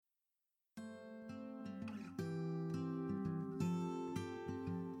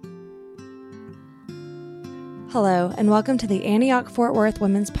Hello, and welcome to the Antioch Fort Worth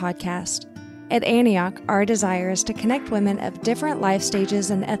Women's Podcast. At Antioch, our desire is to connect women of different life stages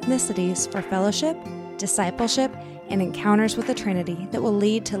and ethnicities for fellowship, discipleship, and encounters with the Trinity that will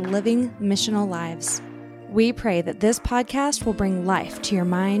lead to living missional lives. We pray that this podcast will bring life to your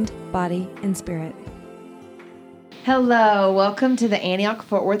mind, body, and spirit. Hello, welcome to the Antioch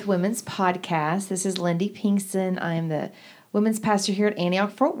Fort Worth Women's Podcast. This is Lindy Pinkston. I am the women's pastor here at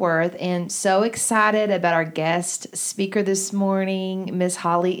Antioch Fort Worth, and so excited about our guest speaker this morning, Miss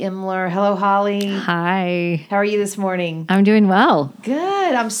Holly Emler. Hello, Holly. Hi. How are you this morning? I'm doing well.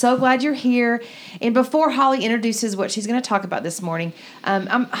 Good. I'm so glad you're here. And before Holly introduces what she's going to talk about this morning,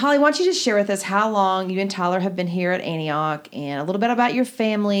 Holly, why don't you just share with us how long you and Tyler have been here at Antioch, and a little bit about your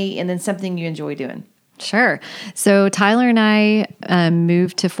family, and then something you enjoy doing. Sure. So Tyler and I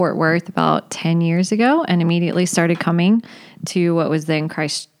moved to Fort Worth about 10 years ago and immediately started coming to what was then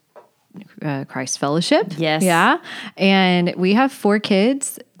Christ Fellowship. Yes. Yeah. And we have 4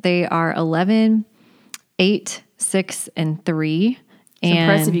 kids. They are 11, 8, 6, and 3. It's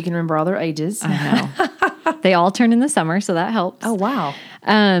impressive you can remember all their ages. I know. They all turn in the summer, so that helps. Oh, wow.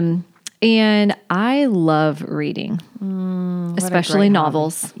 And I love reading, especially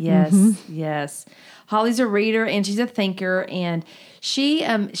novels. Hobby. Yes, yes. Holly's a reader and she's a thinker, and she's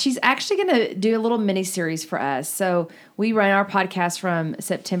actually going to do a little mini series for us. So we run our podcast from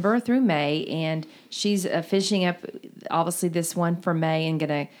September through May, and she's finishing up obviously this one for May and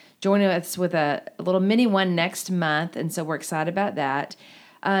going to join us with a little mini one next month. And so we're excited about that.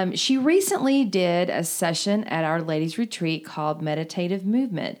 She recently did a session at our ladies retreat called Meditative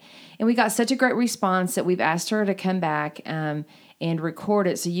Movement. And we got such a great response that we've asked her to come back and record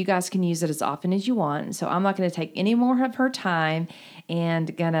it so you guys can use it as often as you want. So I'm not going to take any more of her time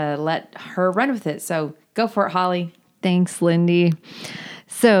and going to let her run with it. So go for it, Holly. Thanks, Lindy.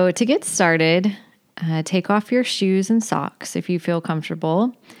 So to get started, take off your shoes and socks if you feel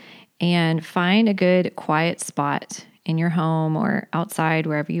comfortable, and find a good quiet spot in your home or outside,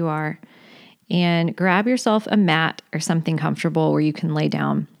 wherever you are, and grab yourself a mat or something comfortable where you can lay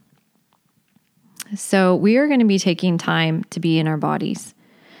down. So we are going to be taking time to be in our bodies.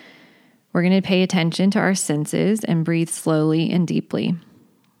 We're going to pay attention to our senses and breathe slowly and deeply.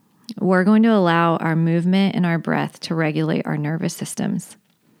 We're going to allow our movement and our breath to regulate our nervous systems.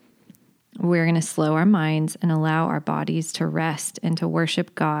 We're going to slow our minds and allow our bodies to rest and to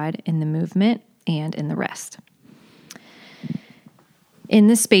worship God in the movement and in the rest. In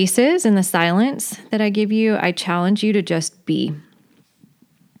the spaces, in the silence that I give you, I challenge you to just be.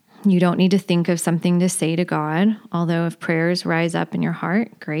 You don't need to think of something to say to God, although if prayers rise up in your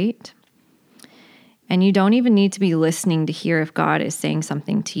heart, great. And you don't even need to be listening to hear if God is saying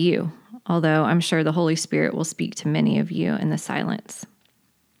something to you, although I'm sure the Holy Spirit will speak to many of you in the silence.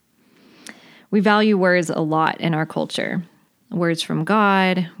 We value words a lot in our culture, words from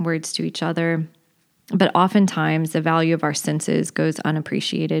God, words to each other, but oftentimes the value of our senses goes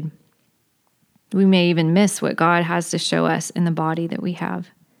unappreciated. We may even miss what God has to show us in the body that we have.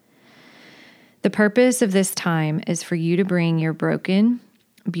 The purpose of this time is for you to bring your broken,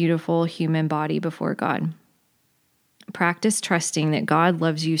 beautiful human body before God. Practice trusting that God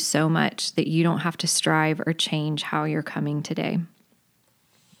loves you so much that you don't have to strive or change how you're coming today.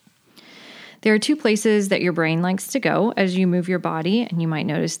 There are 2 places that your brain likes to go as you move your body, and you might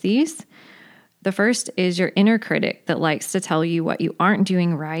notice these. The first is your inner critic that likes to tell you what you aren't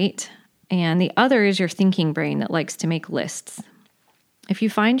doing right, and the other is your thinking brain that likes to make lists. If you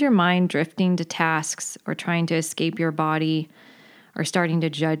find your mind drifting to tasks or trying to escape your body or starting to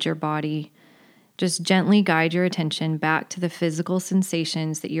judge your body, just gently guide your attention back to the physical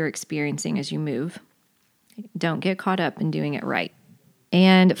sensations that you're experiencing as you move. Don't get caught up in doing it right.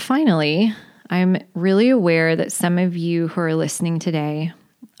 And finally, I'm really aware that some of you who are listening today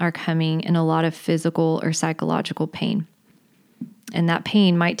are coming in a lot of physical or psychological pain. And that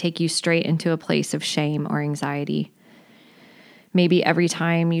pain might take you straight into a place of shame or anxiety. Maybe every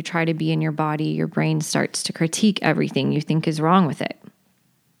time you try to be in your body, your brain starts to critique everything you think is wrong with it.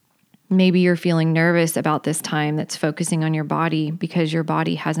 Maybe you're feeling nervous about this time that's focusing on your body because your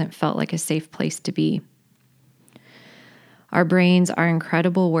body hasn't felt like a safe place to be. Our brains are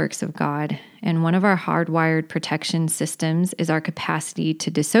incredible works of God, and one of our hardwired protection systems is our capacity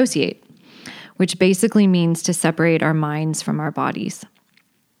to dissociate, which basically means to separate our minds from our bodies.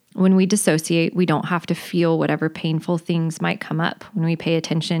 When we dissociate, we don't have to feel whatever painful things might come up when we pay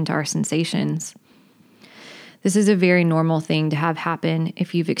attention to our sensations. This is a very normal thing to have happen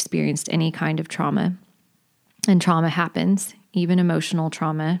if you've experienced any kind of trauma. And trauma happens, even emotional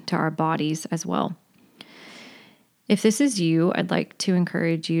trauma, to our bodies as well. If this is you, I'd like to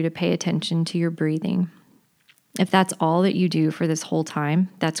encourage you to pay attention to your breathing. If that's all that you do for this whole time,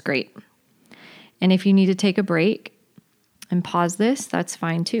 that's great. And if you need to take a break and pause this, that's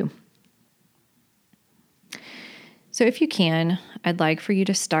fine too. So if you can, I'd like for you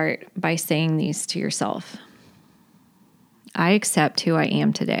to start by saying these to yourself. I accept who I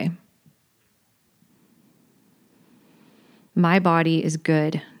am today. My body is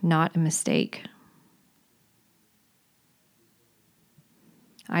good, not a mistake.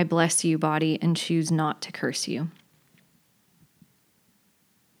 I bless you, body, and choose not to curse you.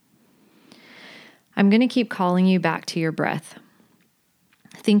 I'm going to keep calling you back to your breath.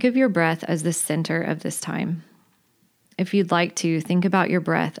 Think of your breath as the center of this time. If you'd like to, think about your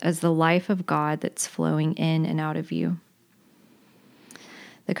breath as the life of God that's flowing in and out of you.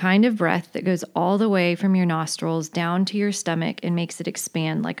 The kind of breath that goes all the way from your nostrils down to your stomach and makes it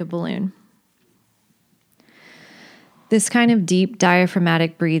expand like a balloon. This kind of deep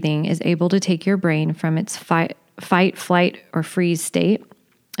diaphragmatic breathing is able to take your brain from its fight, flight, or freeze state,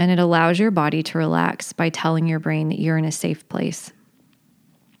 and it allows your body to relax by telling your brain that you're in a safe place.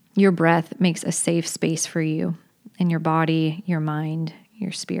 Your breath makes a safe space for you in your body, your mind,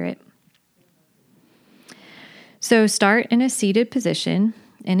 your spirit. So start in a seated position,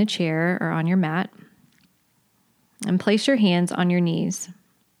 in a chair or on your mat, and place your hands on your knees,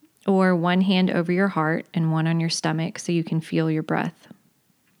 or one hand over your heart and one on your stomach so you can feel your breath.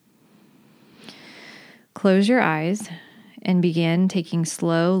 Close your eyes and begin taking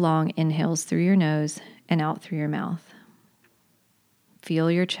slow, long inhales through your nose and out through your mouth. Feel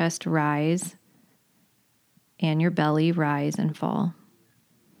your chest rise and your belly rise and fall.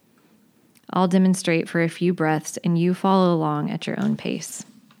 I'll demonstrate for a few breaths and you follow along at your own pace.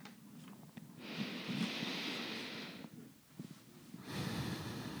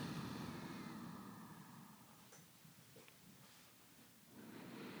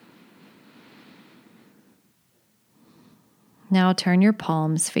 Now turn your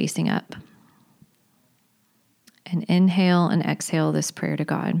palms facing up and inhale and exhale this prayer to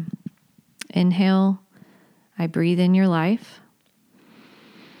God. Inhale, I breathe in your life.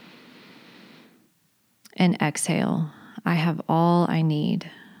 And exhale, I have all I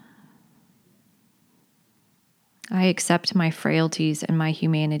need. I accept my frailties and my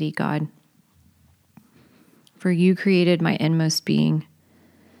humanity, God. For you created my inmost being.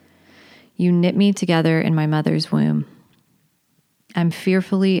 You knit me together in my mother's womb. I'm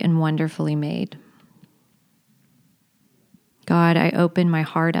fearfully and wonderfully made. God, I open my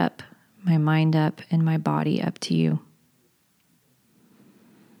heart up, my mind up, and my body up to you.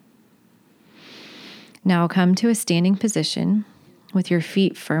 Now come to a standing position with your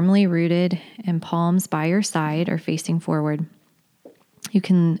feet firmly rooted and palms by your side or facing forward. You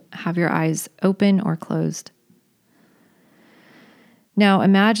can have your eyes open or closed. Now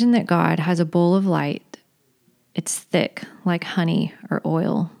imagine that God has a bowl of light. It's thick like honey or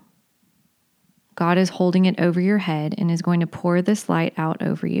oil. God is holding it over your head and is going to pour this light out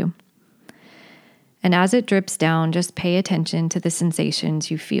over you. And as it drips down, just pay attention to the sensations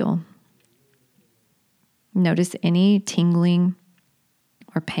you feel. Notice any tingling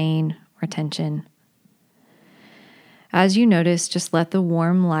or pain or tension. As you notice, just let the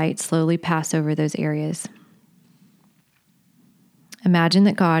warm light slowly pass over those areas. Imagine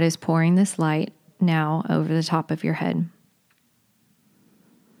that God is pouring this light now over the top of your head.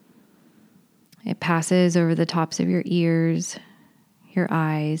 It passes over the tops of your ears, your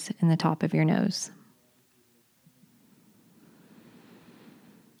eyes, and the top of your nose.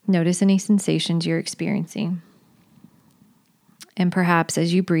 Notice any sensations you're experiencing. And perhaps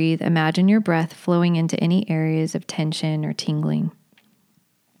as you breathe, imagine your breath flowing into any areas of tension or tingling.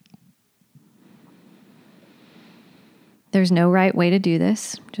 There's no right way to do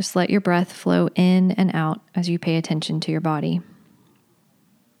this. Just let your breath flow in and out as you pay attention to your body.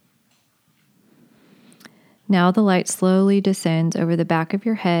 Now the light slowly descends over the back of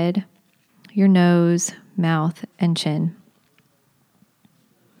your head, your nose, mouth, and chin.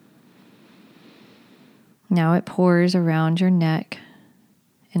 Now it pours around your neck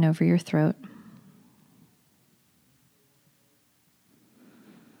and over your throat.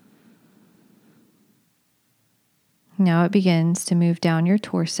 Now it begins to move down your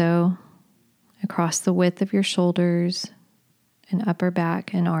torso, across the width of your shoulders and upper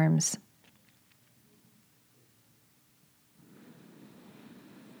back and arms.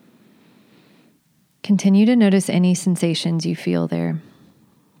 Continue to notice any sensations you feel there.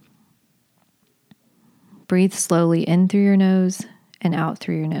 Breathe slowly in through your nose and out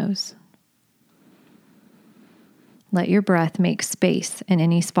through your nose. Let your breath make space in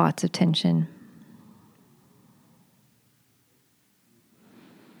any spots of tension.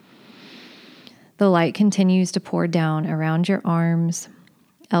 The light continues to pour down around your arms,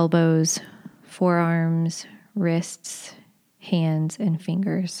 elbows, forearms, wrists, hands, and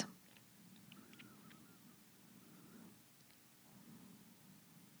fingers.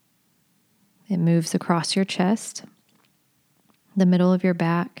 It moves across your chest, the middle of your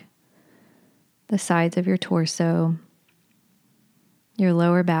back, the sides of your torso, your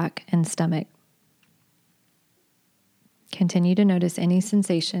lower back, and stomach. Continue to notice any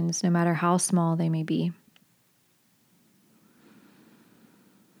sensations, no matter how small they may be.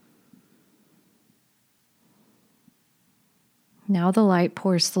 Now the light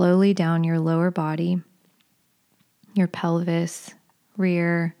pours slowly down your lower body, your pelvis,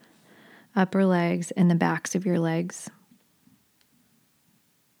 rear, upper legs, and the backs of your legs.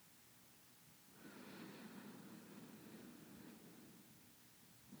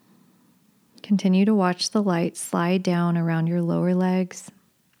 Continue to watch the light slide down around your lower legs,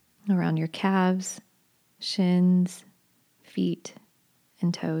 around your calves, shins, feet,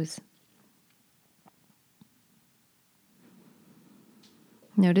 and toes.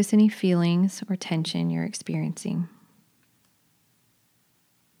 Notice any feelings or tension you're experiencing.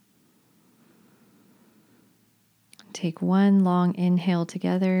 Take one long inhale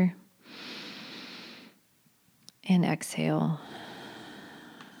together and exhale.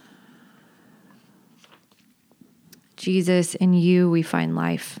 Jesus, in you we find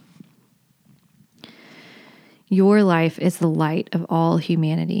life. Your life is the light of all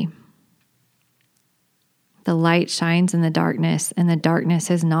humanity. The light shines in the darkness, and the darkness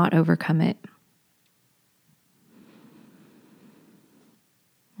has not overcome it.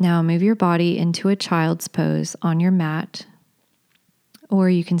 Now move your body into a child's pose on your mat, or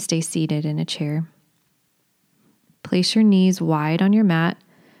you can stay seated in a chair. Place your knees wide on your mat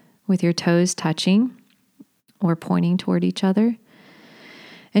with your toes touching or pointing toward each other,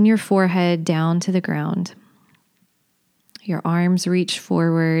 and your forehead down to the ground. Your arms reach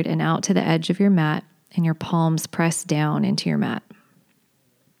forward and out to the edge of your mat, and your palms press down into your mat.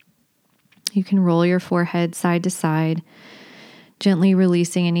 You can roll your forehead side to side, gently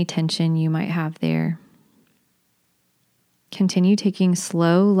releasing any tension you might have there. Continue taking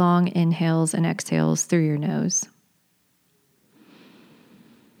slow, long inhales and exhales through your nose.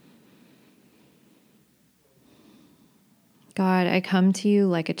 God, I come to you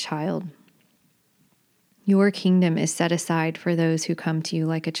like a child. Your kingdom is set aside for those who come to you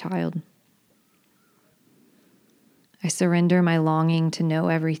like a child. I surrender my longing to know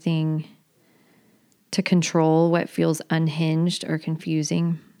everything, to control what feels unhinged or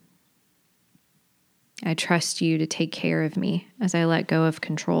confusing. I trust you to take care of me as I let go of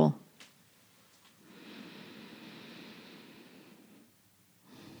control.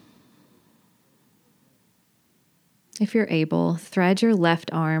 If you're able, thread your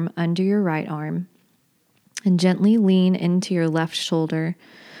left arm under your right arm and gently lean into your left shoulder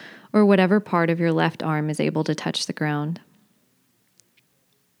or whatever part of your left arm is able to touch the ground.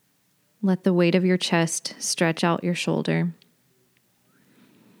 Let the weight of your chest stretch out your shoulder.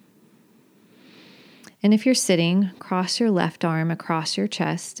 And if you're sitting, cross your left arm across your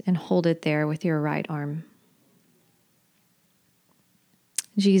chest and hold it there with your right arm.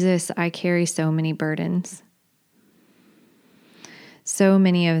 Jesus, I carry so many burdens. So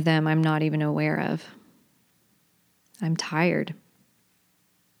many of them I'm not even aware of. I'm tired.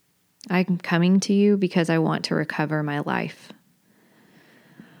 I'm coming to you because I want to recover my life.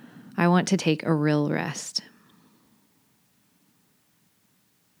 I want to take a real rest.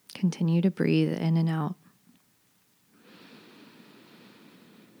 Continue to breathe in and out.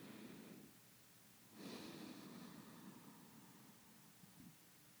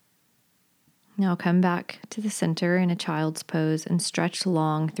 Now come back to the center in a child's pose and stretch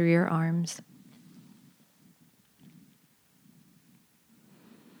long through your arms.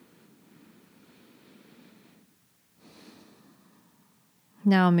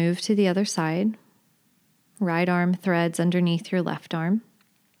 Now move to the other side. Right arm threads underneath your left arm.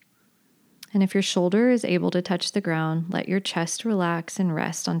 And if your shoulder is able to touch the ground, let your chest relax and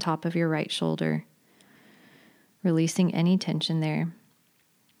rest on top of your right shoulder, releasing any tension there.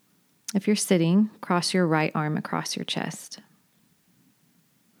 If you're sitting, cross your right arm across your chest.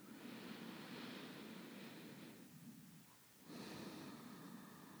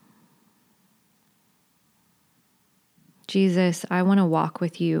 Jesus, I want to walk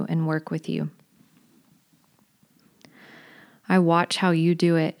with you and work with you. I watch how you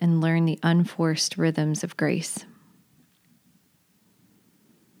do it and learn the unforced rhythms of grace.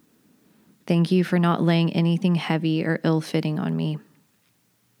 Thank you for not laying anything heavy or ill-fitting on me.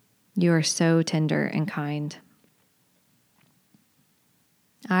 You are so tender and kind.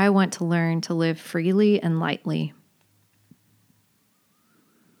 I want to learn to live freely and lightly.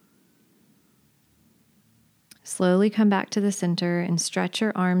 Slowly come back to the center and stretch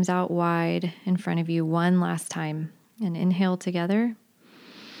your arms out wide in front of you one last time. And inhale together.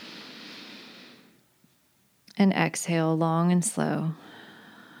 And exhale long and slow.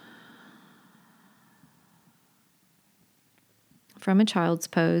 From a child's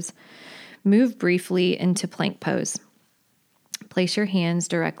pose, move briefly into plank pose. Place your hands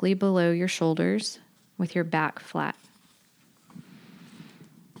directly below your shoulders with your back flat.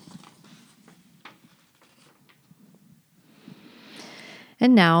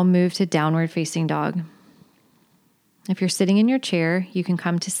 And now move to downward facing dog. If you're sitting in your chair, you can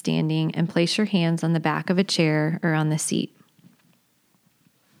come to standing and place your hands on the back of a chair or on the seat.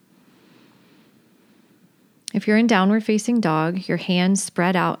 If you're in downward facing dog, your hands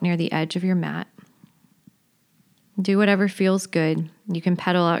spread out near the edge of your mat. Do whatever feels good. You can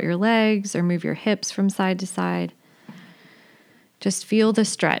pedal out your legs or move your hips from side to side. Just feel the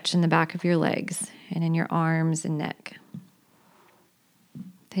stretch in the back of your legs and in your arms and neck.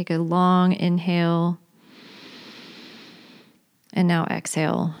 Take a long inhale. And now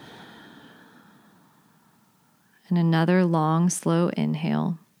exhale. And another long, slow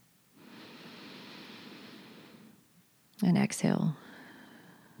inhale. And exhale.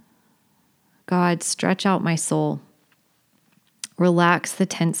 God, stretch out my soul. Relax the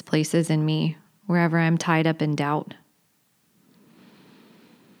tense places in me, wherever I'm tied up in doubt.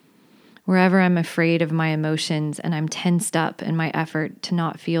 Wherever I'm afraid of my emotions and I'm tensed up in my effort to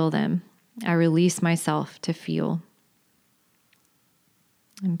not feel them, I release myself to feel.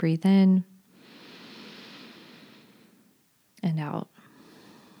 And breathe in and out.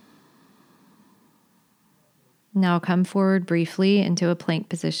 Now come forward briefly into a plank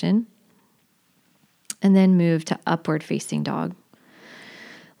position and then move to upward facing dog.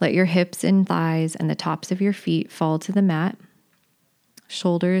 Let your hips and thighs and the tops of your feet fall to the mat.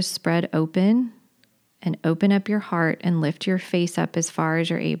 Shoulders spread open and open up your heart and lift your face up as far as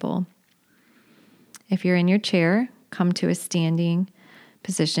you're able. If you're in your chair, come to a standing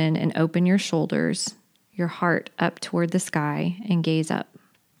position and open your shoulders, your heart up toward the sky, and gaze up.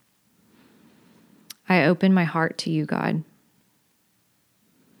 I open my heart to you, God.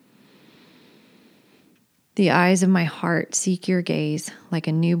 The eyes of my heart seek your gaze like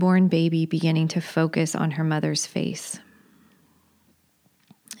a newborn baby beginning to focus on her mother's face.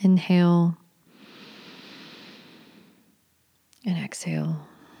 Inhale and exhale.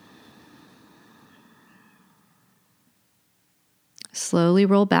 Slowly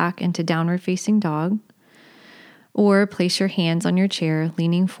roll back into downward facing dog, or place your hands on your chair,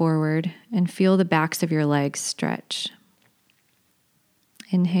 leaning forward, and feel the backs of your legs stretch.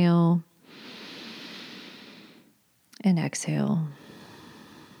 Inhale and exhale.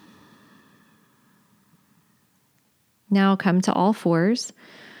 Now come to all fours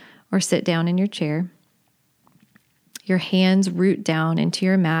or sit down in your chair. Your hands root down into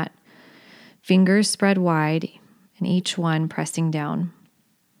your mat, fingers spread wide, and each one pressing down.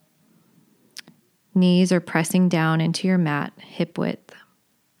 Knees are pressing down into your mat, hip width.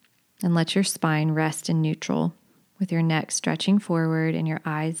 And let your spine rest in neutral with your neck stretching forward and your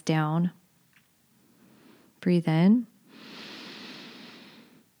eyes down. Breathe in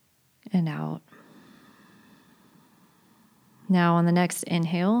and out. Now on the next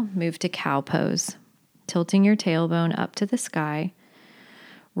inhale, move to cow pose, tilting your tailbone up to the sky.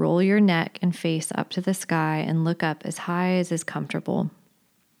 Roll your neck and face up to the sky and look up as high as is comfortable.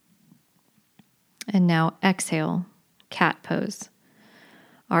 And now exhale, cat pose,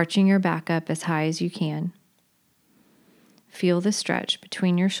 arching your back up as high as you can. Feel the stretch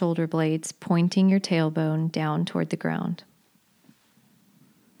between your shoulder blades, pointing your tailbone down toward the ground.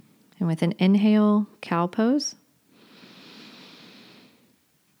 And with an inhale, cow pose.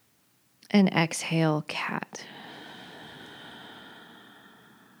 And exhale, cat.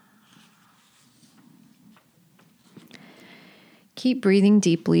 Keep breathing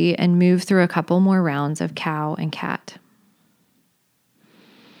deeply and move through a couple more rounds of cow and cat.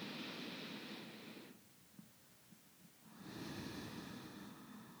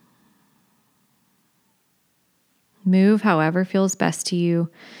 Move however feels best to you.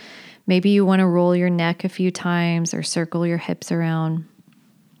 Maybe you want to roll your neck a few times or circle your hips around.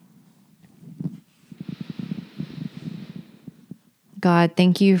 God,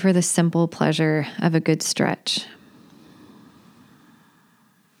 thank you for the simple pleasure of a good stretch.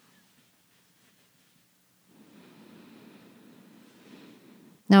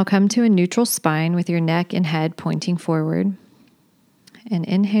 Now come to a neutral spine with your neck and head pointing forward. And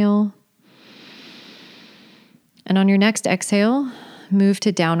inhale. And on your next exhale, move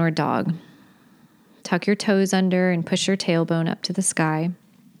to downward dog. Tuck your toes under and push your tailbone up to the sky.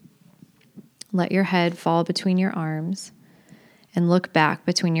 Let your head fall between your arms and look back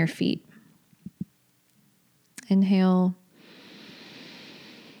between your feet. Inhale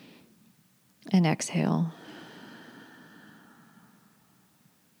and exhale.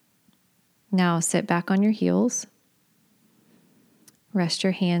 Now sit back on your heels. Rest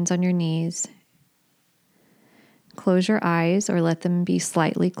your hands on your knees. Close your eyes or let them be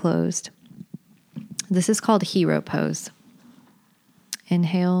slightly closed. This is called hero pose.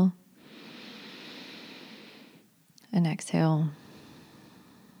 Inhale and exhale.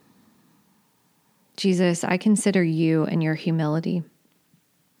 Jesus, I consider you and your humility.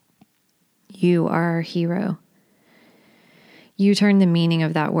 You are our hero. You turned the meaning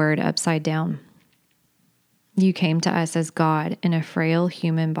of that word upside down. You came to us as God in a frail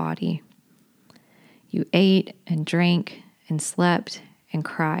human body. You ate and drank and slept and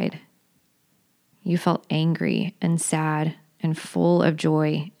cried. You felt angry and sad and full of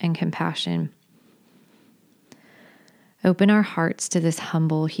joy and compassion. Open our hearts to this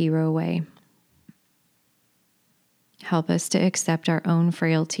humble hero way. Help us to accept our own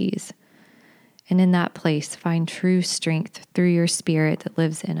frailties, and in that place find true strength through your Spirit that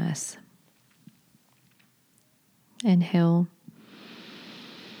lives in us. Inhale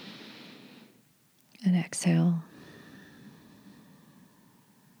and exhale.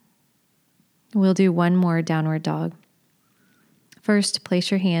 We'll do one more downward dog. First, place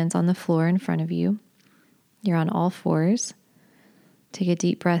your hands on the floor in front of you. You're on all fours. Take a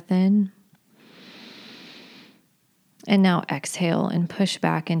deep breath in. And now exhale and push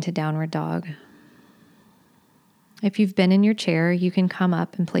back into downward dog. If you've been in your chair, you can come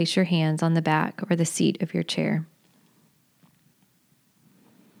up and place your hands on the back or the seat of your chair.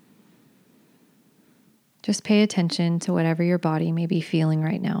 Just pay attention to whatever your body may be feeling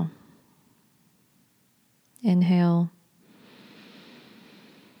right now. Inhale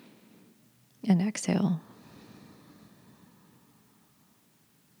and exhale.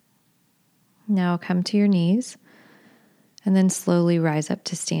 Now come to your knees and then slowly rise up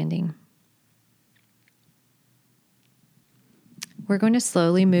to standing. We're going to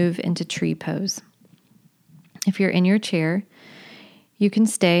slowly move into tree pose. If you're in your chair, you can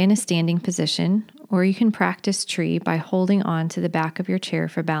stay in a standing position, or you can practice tree by holding on to the back of your chair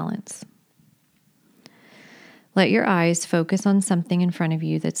for balance. Let your eyes focus on something in front of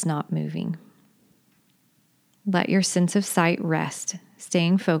you that's not moving. Let your sense of sight rest,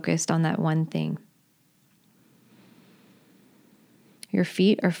 staying focused on that one thing. Your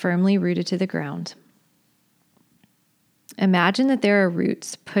feet are firmly rooted to the ground. Imagine that there are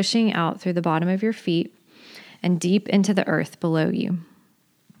roots pushing out through the bottom of your feet and deep into the earth below you.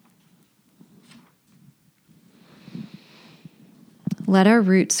 Let our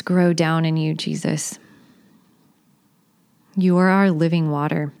roots grow down in you, Jesus. You are our living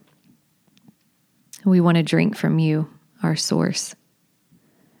water. We want to drink from you, our source.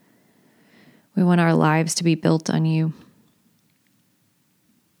 We want our lives to be built on you.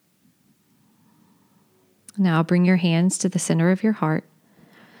 Now bring your hands to the center of your heart.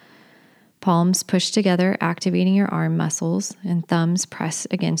 Palms push together, activating your arm muscles, and thumbs press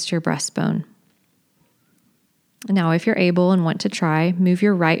against your breastbone. Now, if you're able and want to try, move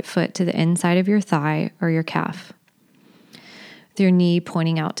your right foot to the inside of your thigh or your calf, with your knee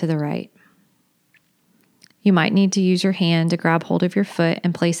pointing out to the right. You might need to use your hand to grab hold of your foot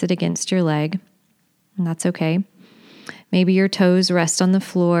and place it against your leg, and that's okay. Maybe your toes rest on the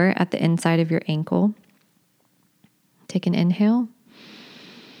floor at the inside of your ankle. Take an inhale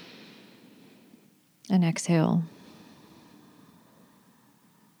and exhale.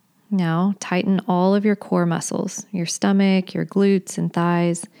 Now tighten all of your core muscles, your stomach, your glutes and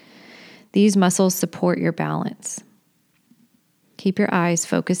thighs. These muscles support your balance. Keep your eyes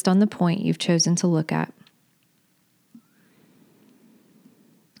focused on the point you've chosen to look at.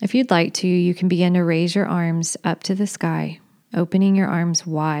 If you'd like to, you can begin to raise your arms up to the sky, opening your arms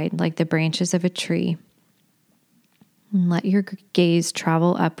wide like the branches of a tree. And let your gaze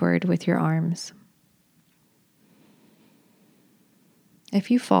travel upward with your arms. If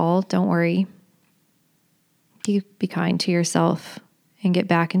you fall, don't worry. Be kind to yourself and get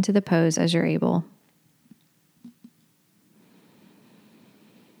back into the pose as you're able.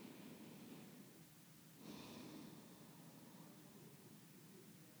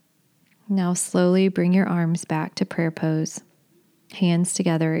 Now slowly bring your arms back to prayer pose, hands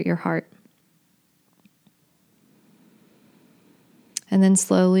together at your heart. And then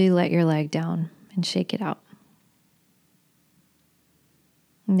slowly let your leg down and shake it out.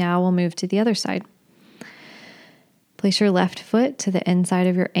 Now we'll move to the other side. Place your left foot to the inside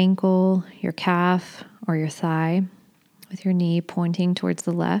of your ankle, your calf, or your thigh, with your knee pointing towards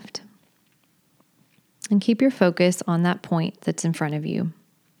the left. And keep your focus on that point that's in front of you.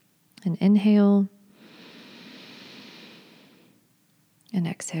 And inhale. And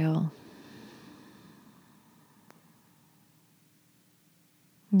exhale.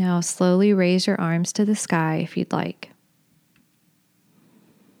 Now slowly raise your arms to the sky if you'd like.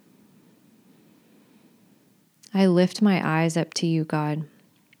 I lift my eyes up to you, God.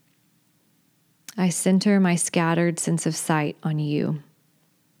 I center my scattered sense of sight on you.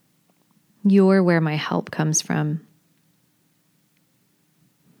 You're where my help comes from.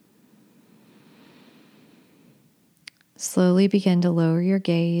 Slowly begin to lower your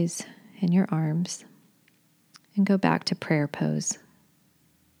gaze and your arms and go back to prayer pose.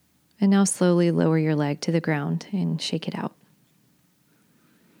 And now slowly lower your leg to the ground and shake it out.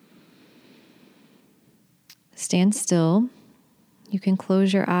 Stand still. You can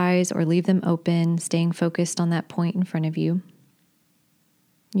close your eyes or leave them open, staying focused on that point in front of you.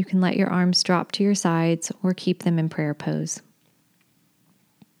 You can let your arms drop to your sides or keep them in prayer pose.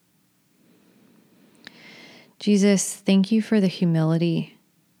 Jesus, thank you for the humility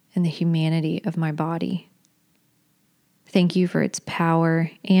and the humanity of my body. Thank you for its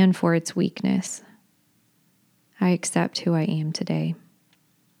power and for its weakness. I accept who I am today.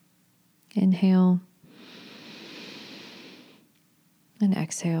 Inhale and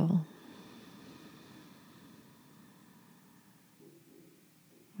exhale.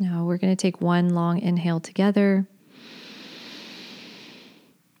 Now we're going to take one long inhale together.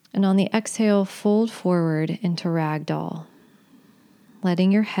 And on the exhale, fold forward into ragdoll,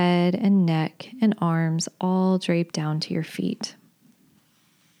 letting your head and neck and arms all drape down to your feet.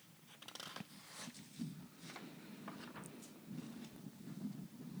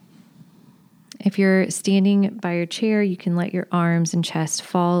 If you're standing by your chair, you can let your arms and chest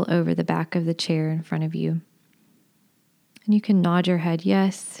fall over the back of the chair in front of you. And you can nod your head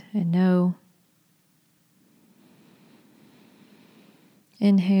yes and no.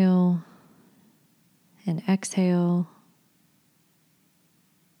 Inhale and exhale.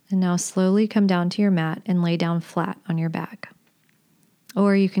 And now slowly come down to your mat and lay down flat on your back.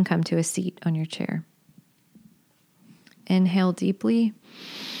 Or you can come to a seat on your chair. Inhale deeply.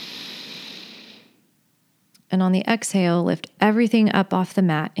 And on the exhale, lift everything up off the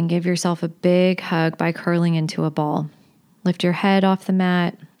mat and give yourself a big hug by curling into a ball. Lift your head off the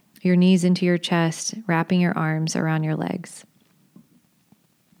mat, your knees into your chest, wrapping your arms around your legs.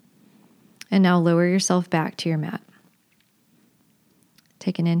 And now lower yourself back to your mat.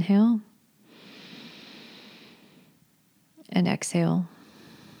 Take an inhale and exhale.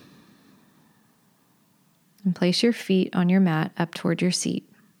 And place your feet on your mat up toward your seat.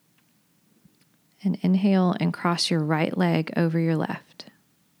 And inhale and cross your right leg over your left.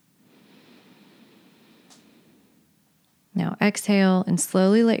 Now exhale and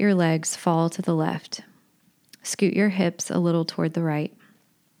slowly let your legs fall to the left. Scoot your hips a little toward the right.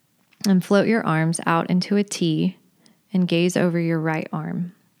 And float your arms out into a T and gaze over your right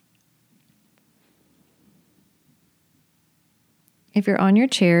arm. If you're on your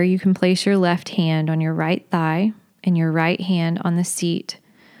chair, you can place your left hand on your right thigh and your right hand on the seat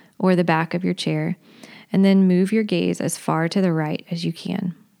or the back of your chair, and then move your gaze as far to the right as you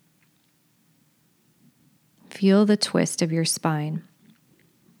can. Feel the twist of your spine.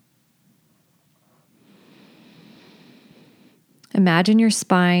 Imagine your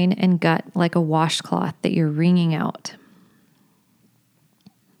spine and gut like a washcloth that you're wringing out.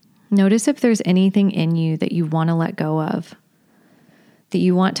 Notice if there's anything in you that you want to let go of, that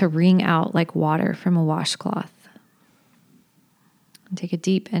you want to wring out like water from a washcloth. And take a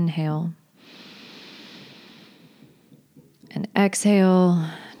deep inhale. And exhale,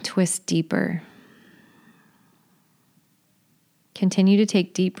 twist deeper. Continue to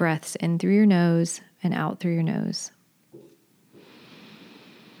take deep breaths in through your nose and out through your nose.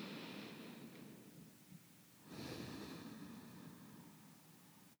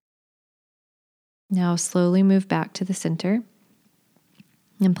 Now slowly move back to the center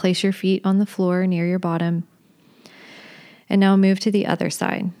and place your feet on the floor near your bottom. And now move to the other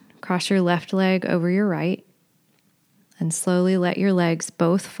side. Cross your left leg over your right and slowly let your legs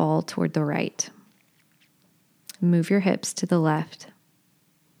both fall toward the right. Move your hips to the left.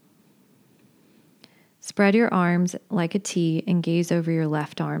 Spread your arms like a T and gaze over your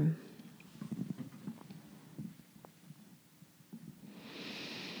left arm.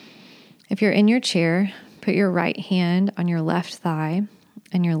 If you're in your chair, put your right hand on your left thigh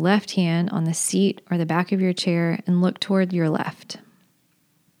and your left hand on the seat or the back of your chair and look toward your left.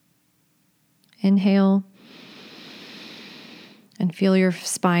 Inhale And feel your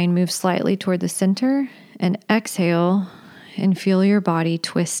spine move slightly toward the center. And exhale and feel your body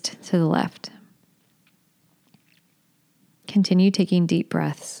twist to the left. Continue taking deep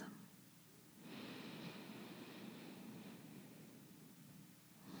breaths.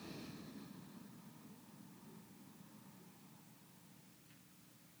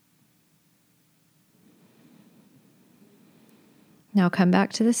 Now come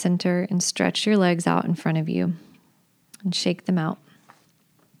back to the center and stretch your legs out in front of you and shake them out.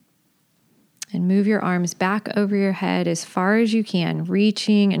 And move your arms back over your head as far as you can,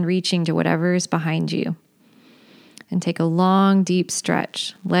 reaching and reaching to whatever is behind you. And take a long, deep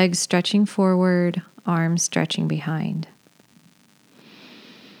stretch, legs stretching forward, arms stretching behind.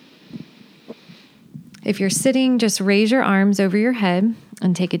 If you're sitting, just raise your arms over your head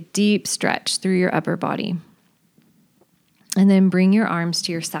and take a deep stretch through your upper body. And then bring your arms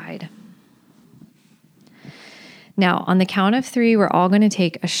to your side. Now, on the count of 3, we're all going to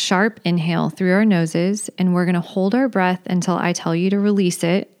take a sharp inhale through our noses, and we're going to hold our breath until I tell you to release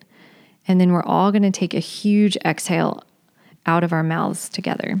it. And then we're all going to take a huge exhale out of our mouths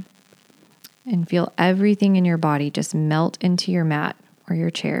together. And feel everything in your body just melt into your mat or your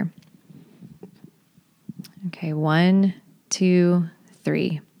chair. Okay, 1, 2,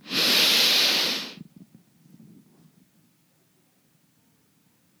 3.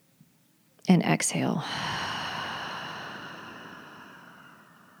 And exhale.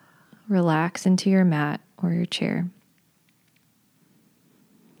 Relax into your mat or your chair.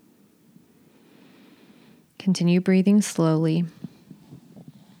 Continue breathing slowly.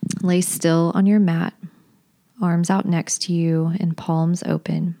 Lay still on your mat, arms out next to you and palms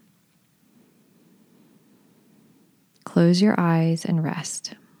open. Close your eyes and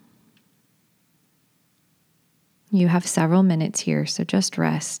rest. You have several minutes here, so just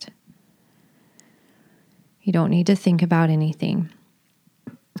rest. You don't need to think about anything.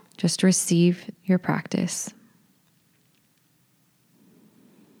 Just receive your practice.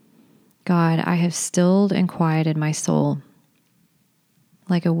 God, I have stilled and quieted my soul.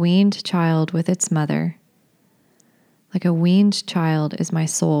 Like a weaned child with its mother, like a weaned child is my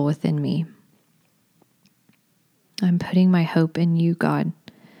soul within me. I'm putting my hope in you, God,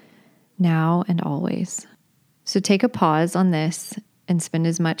 now and always. So take a pause on this and spend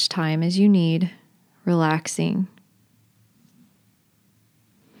as much time as you need relaxing.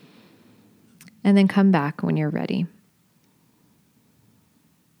 And then come back when you're ready.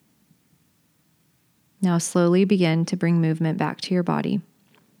 Now slowly begin to bring movement back to your body.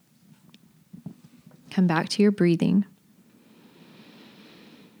 Come back to your breathing.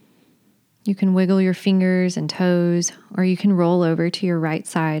 You can wiggle your fingers and toes, or you can roll over to your right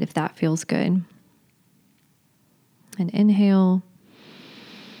side if that feels good. And inhale.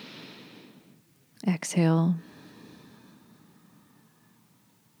 Exhale.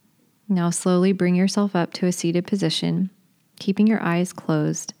 Now slowly bring yourself up to a seated position, keeping your eyes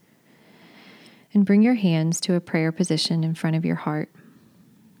closed, and bring your hands to a prayer position in front of your heart.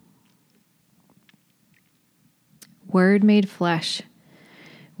 Word made flesh.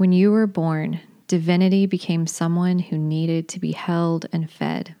 When you were born, divinity became someone who needed to be held and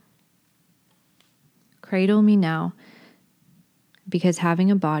fed. Cradle me now, because having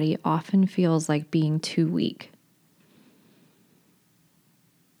a body often feels like being too weak.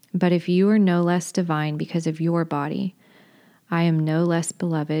 But if you are no less divine because of your body, I am no less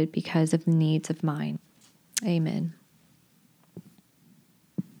beloved because of the needs of mine. Amen.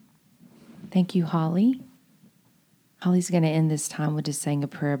 Thank you, Holly. Holly's going to end this time with just saying a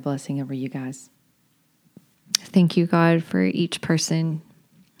prayer blessing over you guys. Thank you, God, for each person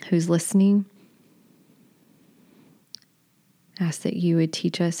who's listening. Ask that you would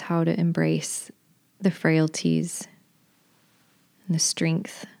teach us how to embrace the frailties and the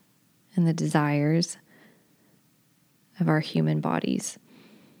strength and the desires of our human bodies.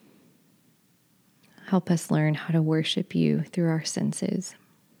 Help us learn how to worship you through our senses.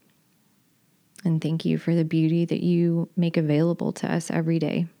 And thank you for the beauty that you make available to us every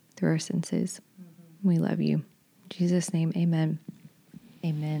day through our senses. Mm-hmm. We love you. In Jesus' name, amen.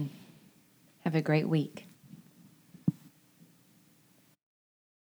 Amen. Have a great week.